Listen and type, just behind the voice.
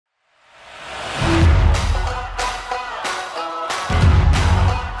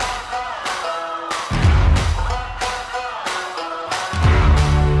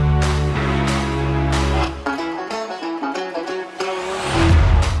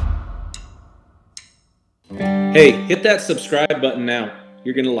Hey, hit that subscribe button now.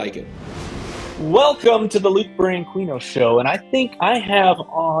 You're going to like it. Welcome to the Luke Branquinho Show, and I think I have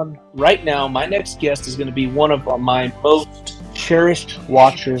on right now, my next guest is going to be one of my most cherished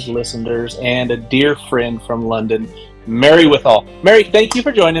watchers, listeners, and a dear friend from London, Mary Withall. Mary, thank you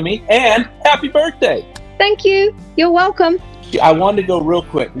for joining me, and happy birthday. Thank you. You're welcome. I wanted to go real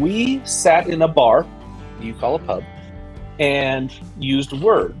quick. We sat in a bar, you call a pub, and used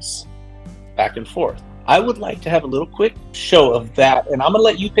words back and forth. I would like to have a little quick show of that, and I'm going to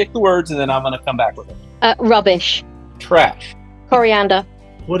let you pick the words, and then I'm going to come back with it. Rubbish. Trash. Coriander.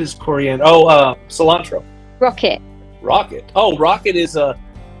 What is coriander? Oh, cilantro. Rocket. Rocket. Oh, rocket is like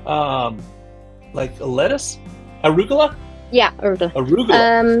a lettuce? Arugula? Yeah, arugula.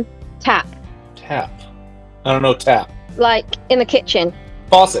 Arugula. Tap. Tap. I don't know tap. Like in the kitchen.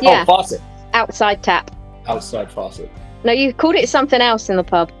 Faucet. Yeah. Oh, faucet. Outside tap. Outside faucet. No, you called it something else in the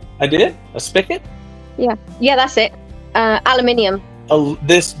pub. I did? A spigot? Yeah, that's it. Aluminium.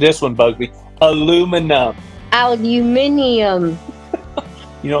 This one bugged me. Aluminum. Aluminium.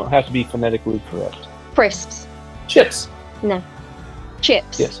 You don't have to be phonetically correct. Crisps. Chips. No.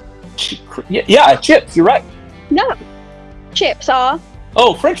 Chips. Yes. Yeah, chips. You're right. No. Chips are.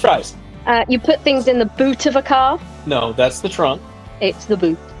 Oh, French fries. You put things in the boot of a car. No, that's the trunk. It's the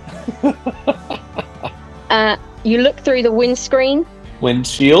boot. You look through the windscreen.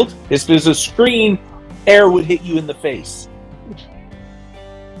 Windshield. If there's a screen, air would hit you in the face.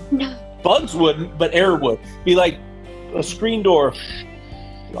 No. Bugs wouldn't, but air would. Be like a screen door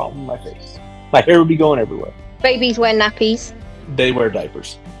all in my face. My hair would be going everywhere. Babies wear nappies. They wear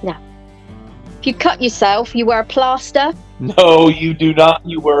diapers. No. If you cut yourself, you wear a plaster. No, you do not.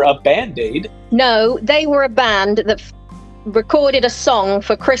 You wear a Band-Aid. No, they were a band that recorded a song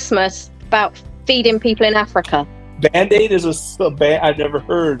for Christmas about feeding people in Africa. Band-Aid is a band I've never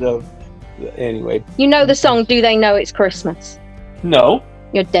heard of. Anyway. You know the song, Do They Know It's Christmas? No.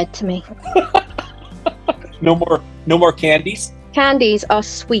 You're dead to me. No more candies? Candies are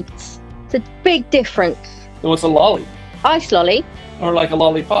sweets. It's a big difference. Then what's a lolly? Ice lolly. Or like a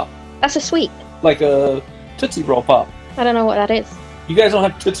lollipop? That's a sweet. Like a Tootsie Roll Pop? I don't know what that is. You guys don't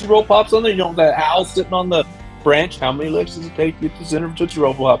have Tootsie Roll Pops on there? You don't have that owl sitting on the branch? How many legs does it take to get to the center of a Tootsie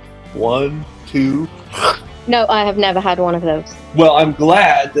Roll Pop? 1, 2... No, I have never had one of those. Well, I'm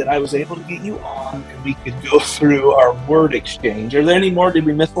glad that I was able to get you on and we could go through our word exchange. Are there any more? Did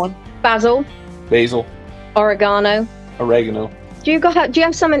we miss one? Basil. Basil. Oregano. Oregano. Do you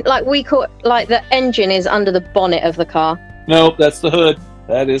have something like we call like the engine is under the bonnet of the car? Nope, that's the hood.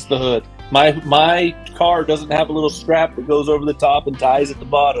 That is the hood. My car doesn't have a little strap that goes over the top and ties at the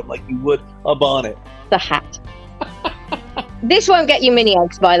bottom like you would a bonnet. The hat. This won't get you mini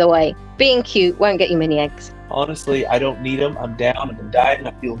eggs, by the way. Being cute won't get you mini eggs. Honestly, I don't need them. I'm down. I've been dieting.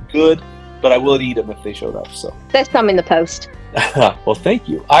 I feel good, but I will eat them if they showed up. So there's some in the post. Well, thank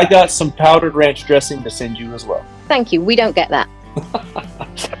you. I got some powdered ranch dressing to send you as well. Thank you. We don't get that.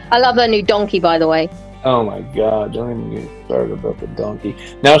 I love her new donkey, by the way. Oh my God! Don't even get started about the donkey.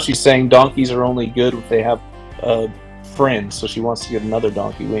 Now she's saying donkeys are only good if they have friends, so she wants to get another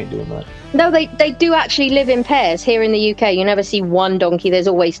donkey. We ain't doing that. No, they do actually live in pairs here in the UK. You never see one donkey. There's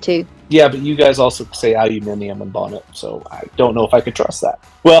always two. Yeah, but you guys also say aluminium and bonnet, so I don't know if I could trust that.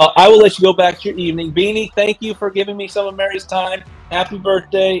 Well, I will let you go back to your evening. Beanie, thank you for giving me some of Mary's time. Happy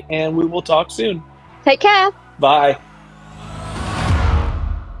birthday, and we will talk soon. Take care. Bye.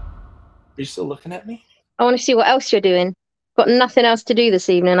 Are you still looking at me? I want to see what else you're doing. Got nothing else to do this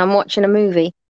evening. I'm watching a movie.